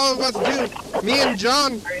 Not all of us do. Me and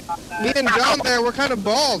John there, we're kind of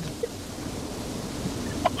bald.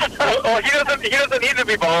 Well, he doesn't need to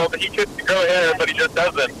be bald. He could grow hair, but he just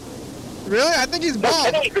doesn't. Really? I think he's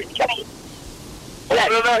bald. No,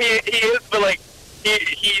 he is, but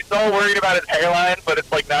he's all worried about his hairline, but it's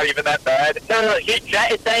not even that bad. No,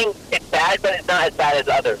 Jet is saying it's bad, but it's not as bad as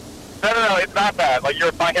others. No, it's not bad. My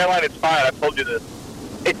hairline is fine. I've told you this.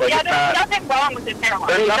 There's nothing wrong with his hairline.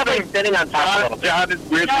 There's nothing sitting on top of it. John is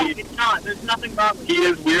weirdly... No, it's not. There's nothing wrong with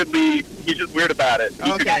it. He's just weird about it.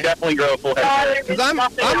 He could definitely grow a full head of hair. Because I'm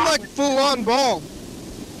full-on bald.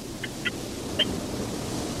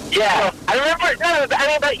 Yeah, I remember.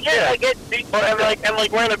 But yeah, I get.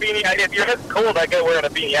 Wearing a beanie. If your head's cold, I get wearing a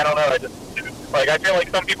beanie. I don't know. I feel like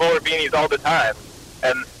some people wear beanies all the time,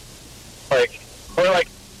 and or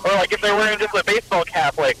if they're wearing just a baseball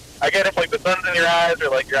cap. I get if the sun's in your eyes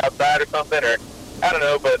or you're outside or something, or I don't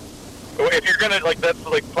know. But if you're gonna that's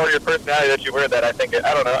part of your personality that you wear that. I think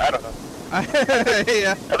I don't know.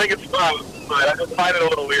 Yeah. I think it's fun, but I just find it a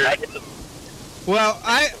little weird. Well,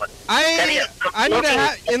 I need a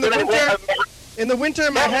hat in the winter. In the winter,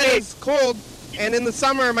 my head is cold, and in the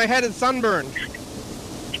summer, my head is sunburned.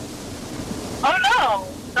 Oh no!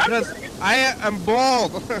 Because I am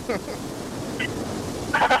bald.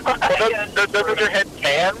 Doesn't your head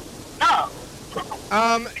tan? No.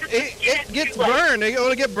 It gets burned.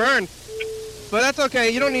 It'll get burned. But that's okay.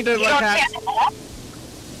 You don't need to like hats.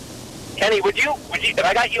 Kenny, would you, if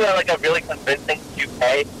I got you like a really convincing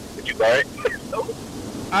toupee, would you wear it?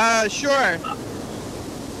 Sure.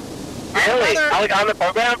 Really? Like on the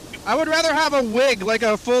program? I would rather have a wig, like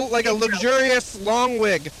a luxurious long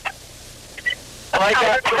wig. Like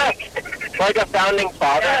a founding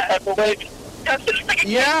father type of wig?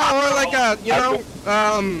 Yeah, or like a,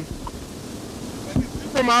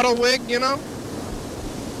 supermodel wig, you know?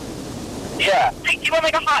 Yeah. Do you want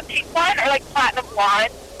like a hot pink one or like platinum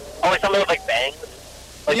blonde? Oh, like something with like bangs?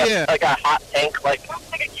 Like a hot pink, like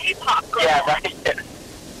a K-pop girl. Yeah, right.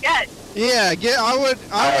 Yes. Yeah, I would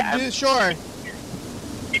do, sure.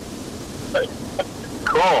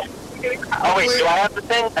 Cool. Oh wait, do I have the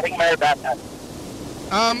thing? I think I might have that.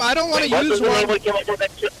 I don't want to use one.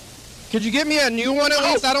 Could you give me a new one at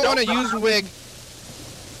least? I don't want to use a wig.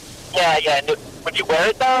 Yeah. Would you wear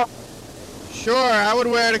it though? Sure, I would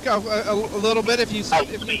wear it a little bit if you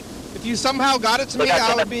somehow got it to me.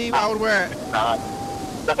 I would wear it.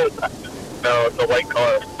 No, it's a white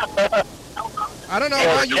car. I don't know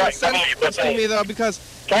how you would send this to me though, because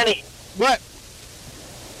Kenny. What?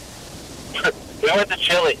 We went to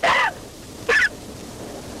Chile.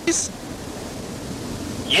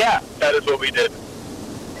 Yeah, that is what we did.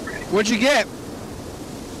 What'd you get?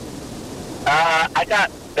 I got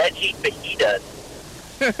veggie fajitas.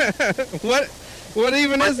 What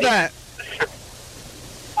even is that?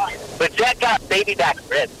 But Jack got baby back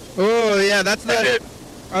ribs. Oh yeah, that's the.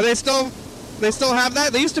 Are they still have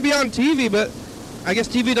that? They used to be on TV, but I guess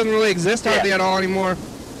TV doesn't really exist hardly at all anymore.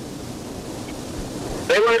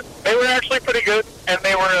 They were actually pretty good, and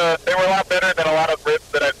they were a lot better than a lot of ribs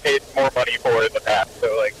that I've paid more money for in the past. So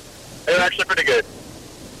like, they were actually pretty good.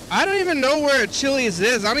 I don't even know where Chili's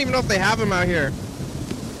is. I don't even know if they have them out here.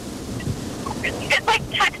 It's like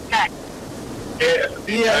Tex-Mex.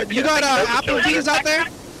 Yeah. You got Applebee's out there?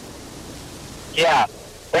 Yeah.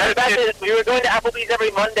 We were going to Applebee's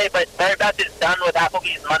every Monday, but Mary Beth is done with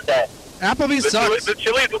Applebee's Monday. Applebee's sucks. The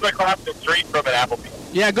Chili's was across the street from an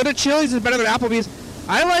Applebee's. Yeah, go to Chili's is better than Applebee's.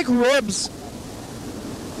 I like ribs.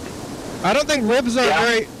 I don't think ribs are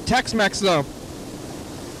very Tex-Mex though.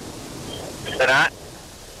 They're not?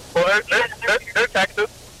 Well, they're Texas.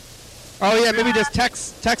 Oh yeah, maybe just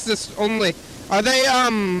Texas only. Are they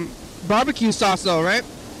barbecue sauce though, right?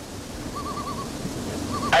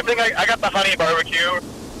 I think I got the honey barbecue.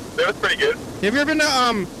 It was pretty good. Have you ever been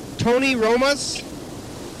to Tony Roma's?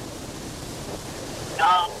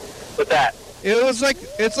 No. What's that? It's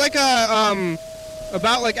like a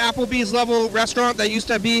about like Applebee's level restaurant that used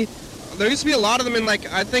to be. There used to be a lot of them in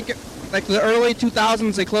I think the early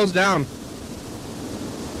 2000s. They closed down.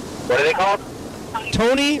 What are they called?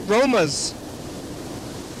 Tony Roma's.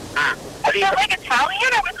 Was it like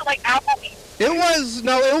Italian or was it like Applebee's?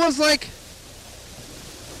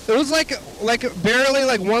 It was like barely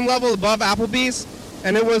like one level above Applebee's,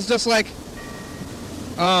 and it was just like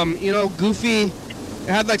goofy. It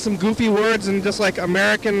had like some goofy words and just like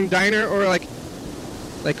American diner or like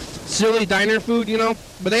silly diner food,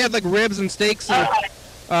 But they had like ribs and steaks and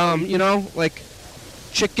like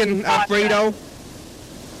chicken Alfredo.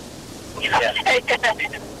 Yeah.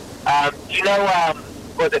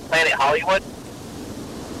 Was it Planet Hollywood?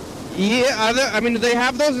 Yeah, do they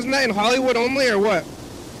have those? Isn't that in Hollywood only, or what?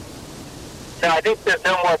 No, I think there's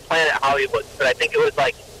no more Planet Hollywood, but I think it was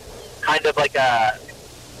like kind of like a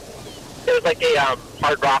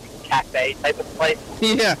Hard Rock cafe type of place.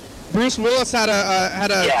 Yeah, Bruce Willis had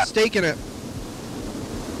a steak in it.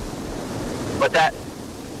 What's that?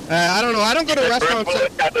 I don't know. I don't go to restaurants. Bruce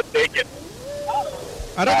Willis had the steak in.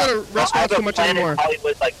 I don't go to restaurants too much anymore.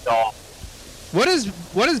 Hollywood's like doll. What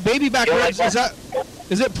is baby back ribs? Is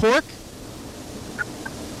it pork?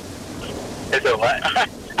 Is it what?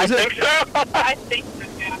 I think so. I think so.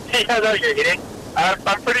 Yeah, no, you're eating.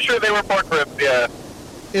 I'm pretty sure they were pork ribs. Yeah.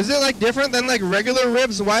 Is it like different than like regular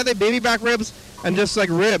ribs? Why are they baby back ribs and just like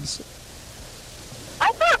ribs?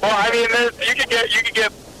 Well, I mean, you could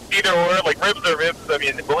get either or. Like ribs are ribs. I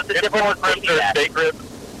mean, what's the difference? Ribs or steak ribs.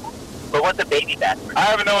 But what's a baby back? I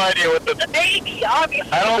have no idea what the baby,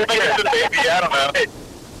 obviously. I don't think it's a baby. I don't know.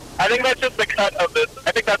 I think that's just the cut of this.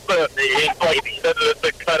 I think that's the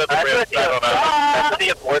cut of the ribs. I don't know. That's the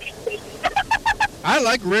abortion. I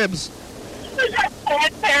like ribs. Yeah,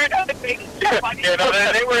 no,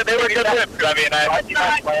 they were good ribs. I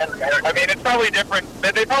mean, it's probably different.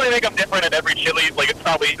 They probably make them different at every Chili's. Like it's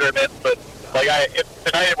probably hit or miss, but tonight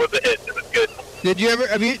it was a hit. It was good. Did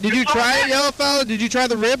you try it, Yellow Fella? Did you try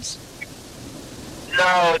the ribs?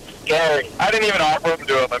 No, it's scary. I didn't even offer him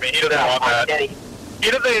to him. I mean, he doesn't want that. He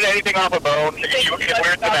doesn't eat anything off a bone. It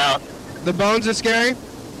weirds him out. The bones are scary?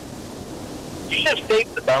 You should have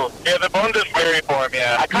staked the bones. Yeah, the bones are scary for him,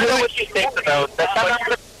 yeah. I kind of wish he staked the bones. That's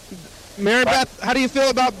not Mary Beth, how do you feel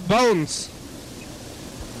about bones?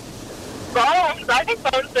 Bones? I think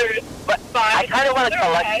bones are fun. I kind of want to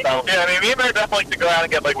collect bones. Yeah, I mean, me and Mary Beth like to go out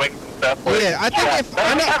and get, like, wings and stuff. Like, Yeah, I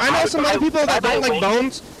think I know some other people that don't like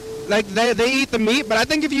bones. Like, they eat the meat, but I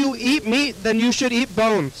think if you eat meat, then you should eat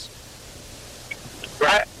bones.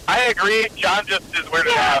 Right? I agree. John just is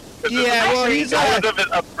weirded out. Yeah, well, he's of his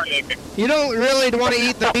upbringing. You don't really want to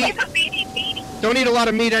eat the meat. Don't eat a lot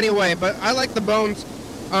of meat anyway, but I like the bones.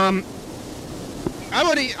 I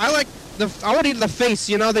would eat the face.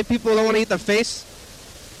 You know, the people don't want to eat the face.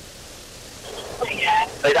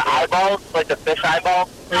 Like the eyeballs, like the fish eyeball.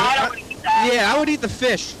 No, I don't want to eat that. Yeah, I would eat the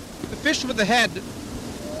fish. The fish with the head.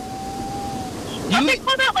 Don't they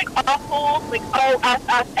call that like offal? Like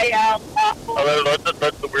O-S-S-A-L, offal? Oh,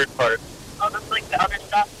 that's the weird part. Oh, that's like the other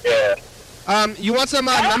stuff? Yeah. You want some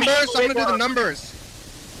numbers? I'm gonna do the numbers.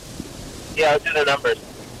 Yeah, let's do the numbers.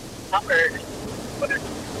 Numbers.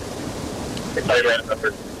 It's like random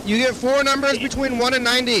numbers. You get 4 numbers between 1 and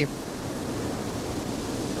 90.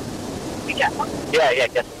 We get one. Yeah,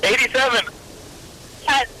 guess. 87.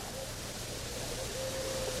 10.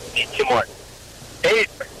 Need 2 more. 8.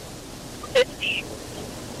 50.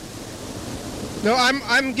 No,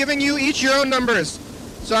 I'm giving you each your own numbers.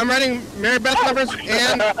 So I'm writing Mary Beth's numbers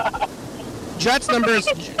and Jet's numbers.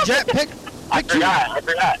 Jet, pick I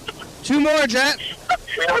forgot. 2 more, Jet.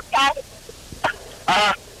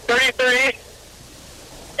 33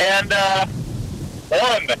 and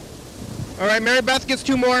 1. All right, Mary Beth gets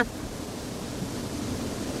 2 more.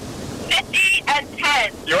 50 and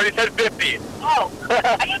 10. You already said 50. Oh.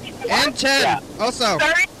 I don't need to And 10. Yeah. Also.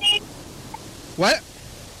 30. What?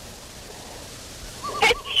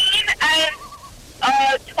 15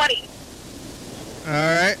 and 20. All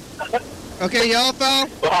right. Okay, Yellow Fell.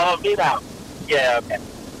 Well, me now. Yeah, okay.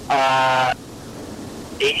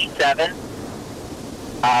 87.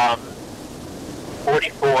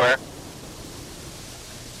 44.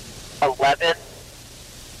 11.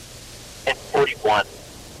 And 41.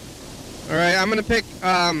 All right, I'm gonna pick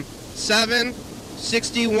 7,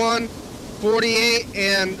 61, 48,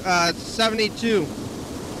 and 72.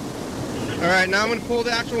 All right, now I'm gonna pull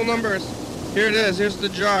the actual numbers. Here it is. Here's the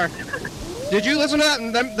jar. Did you listen to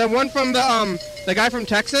that? The one from the guy from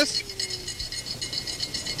Texas?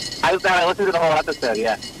 I listened to the whole episode,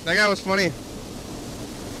 yeah. That guy was funny.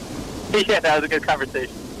 Yeah, that was a good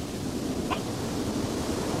conversation.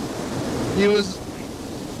 He was.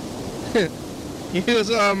 He was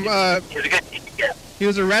He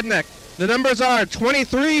was a redneck. The numbers are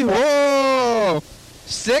 23. Whoa.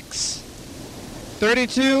 6,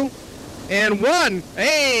 32, and 1.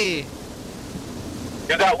 Hey.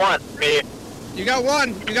 You got 1. Me. You got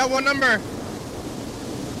 1. You got 1 number.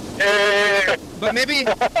 Hey. But maybe.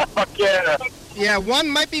 Fuck yeah. Yeah, 1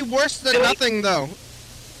 might be worse than nothing, though.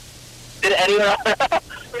 Did anyone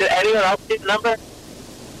else get a number?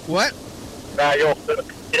 What?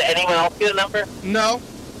 Did anyone else get a number? No.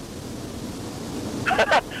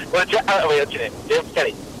 Well, wait, what's your name? James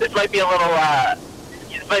Kenny. This might be a little,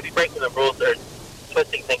 this might be breaking the rules or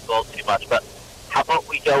twisting things a little too much, but how about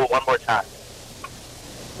we go one more time?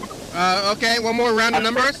 Okay, 1 more round of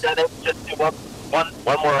numbers? Just do one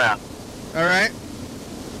more round. All right.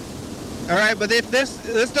 All right, but if this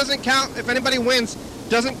doesn't count, if anybody wins,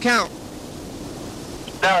 doesn't count.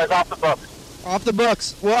 No, it's off the books. Off the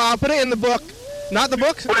books. Well, I'll put it in the book. Not the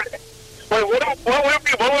book? Wait, what would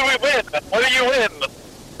we win? What do you win?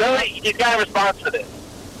 No, he's got a response to this.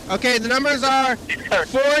 Okay, the numbers are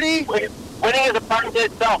 40. Winning is a part of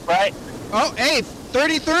itself, right? Oh, hey,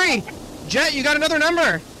 33. Jet, you got another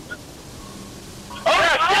number.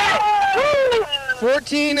 Oh,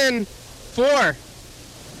 14 and 4.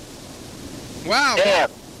 Wow. Damn.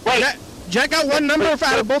 Wait. Jet got 1 number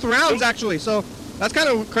out of both rounds, actually, so that's kind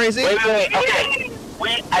of crazy. Wait. Okay.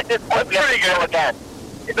 At this point, we have to go again.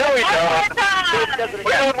 No, we don't.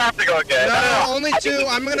 We don't have to go again. No, only 2.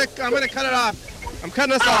 I'm gonna cut it off. I'm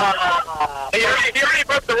cutting us off. He already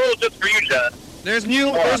broke the rules just for you, John. There's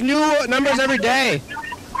new numbers every day.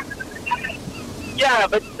 Yeah,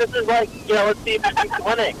 but this is like, let's see if he keeps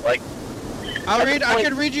winning. Like, I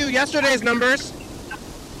could read you yesterday's numbers.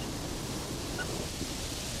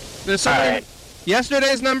 There's something. Right.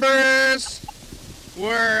 Yesterday's numbers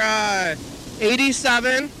were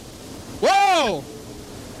 87. Whoa!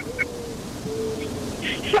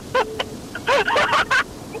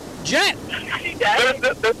 Jet!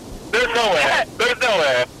 There's no way. There's no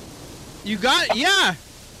way. You got, yeah.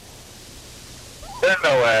 There's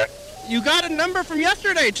no way. You got a number from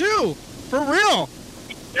yesterday, too. For real.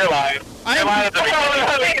 You're lying. You're lying to me.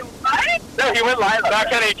 No, he went live. No,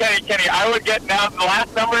 Kenny. I would get now. The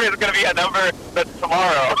last number is going to be a number that's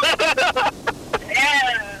tomorrow.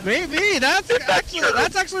 Yeah. Maybe. That's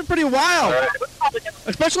actually pretty wild.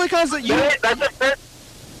 Especially because you.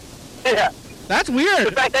 Yeah. That's weird.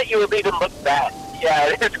 The fact that you would even look back.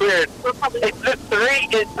 Yeah, it's weird. It's three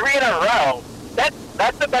in a row.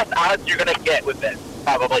 That's the best odds you're gonna get with this,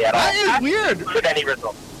 probably at all. That is weird. With any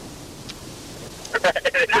result.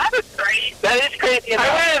 That's great. That is crazy.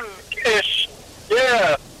 I win. Ish.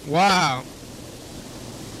 Yeah. Wow.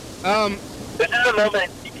 This is a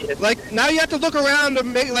moment. Like now you have to look around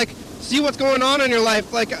to see what's going on in your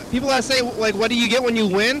life. Like people that say what do you get when you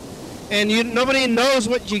win, and nobody knows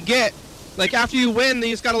what you get. Like after you win,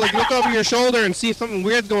 you just gotta look over your shoulder and see if something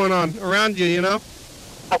weird's going on around you. You know.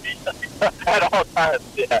 At all times.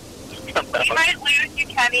 Yeah. We might lose you,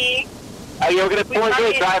 Kenny. You're gonna pull into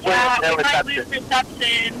a driveway with no reception. We might lose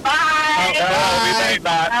reception. Bye.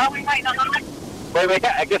 No, we might not. Wait,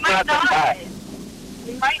 I guess we're not bye.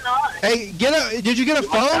 We might not. Hey, did you get a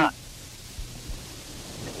phone?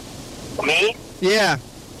 Me? Yeah.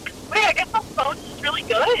 Wait, I guess the phone's just really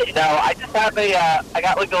good. No, I just have I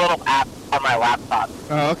got like a little app on my laptop.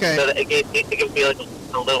 Oh, okay. So that it gives me like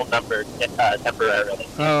a little number temporarily.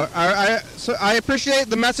 Oh, I appreciate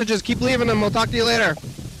the messages. Keep leaving them. We'll talk to you later.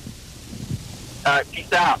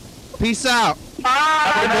 Peace out. Peace out.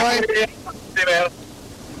 Bye. Hey, boy.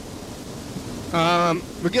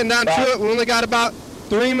 We're getting down to it. We only got about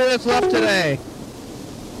 3 minutes left today.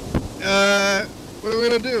 What are we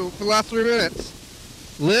gonna do for the last 3 minutes?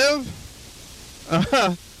 Live?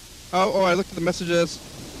 Oh, I looked at the messages.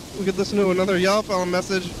 We could listen to another Yellow Fellow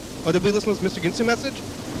message. Oh, did we listen to this Mr. Ginsu message?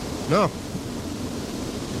 No.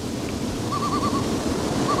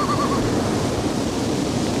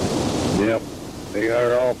 Yep. They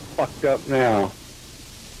are all fucked up now.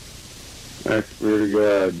 I swear to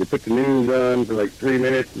God. They put the news on for like 3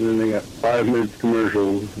 minutes, and then they got 5 minutes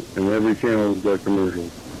commercials, and every channel's got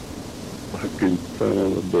commercials. Fucking son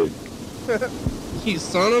of a bitch. You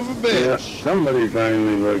son of a bitch. Yeah, somebody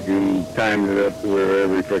finally fucking timed it up to where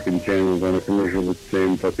every fucking channel's on a commercial at the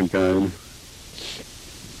same fucking time.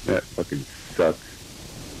 That fucking sucks.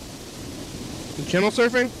 Channel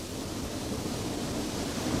surfing?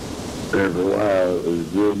 There for a while, it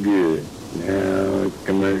was real good. Now it's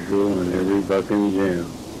commercial on every fucking channel.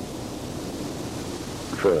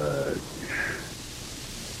 Fuck.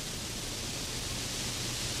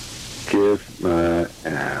 Kiss my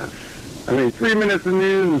ass. I mean, 3 minutes of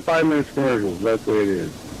news and 5 minutes commercials. That's the way it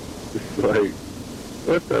is. It's like,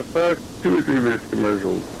 what the fuck? 2 or 3 minutes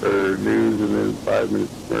commercials, or news and then 5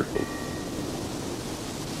 minutes commercials.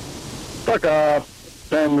 Fuck off.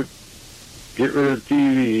 Time to get rid of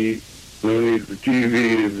TV. No need for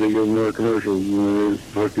TV if they get more commercials than there is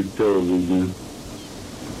fucking television. As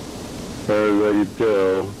far as I can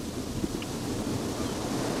tell.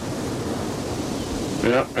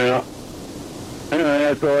 Yeah. Anyway,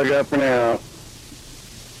 that's all I got for now.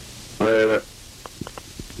 Later.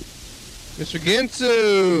 Mr.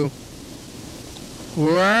 Ginsu!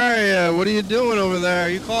 Where are you? What are you doing over there?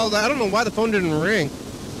 You called. I don't know why the phone didn't ring.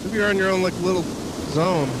 Maybe you're on your own, little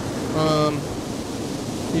zone.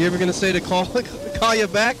 You ever gonna say to call you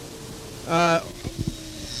back? I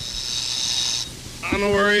don't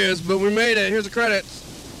know where he is, but we made it. Here's the credits.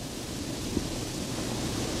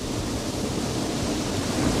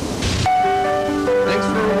 Thanks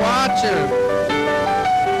for watching.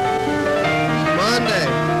 Monday.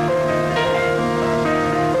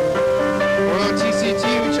 We're on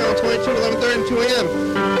TCTV channel 22 at 11:30 and 2 a.m.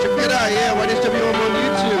 Check it out. Yeah, YDHWM on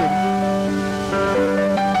YouTube.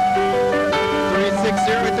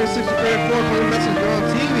 360-836-4 for the message. We're on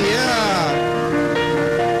TV. Yeah.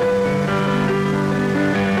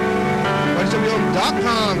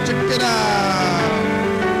 YDHWM.com. Check it out.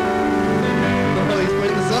 Oh, he's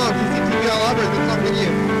playing the song. TCTV all over. Good talking to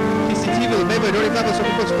you. TCTV, the Mayboy, Dirty Fabulous,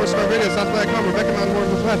 Circle Foot, Sports Star Radio, Southwest.com, Rebecca Mountain,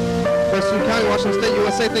 Northwest West, Thurston County, Washington State,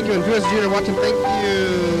 USA. Thank you. And Viewers Junior watching. Thank you.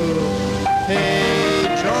 Hey,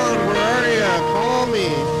 John, where are you? Call me.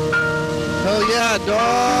 Hell yeah,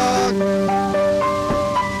 dog.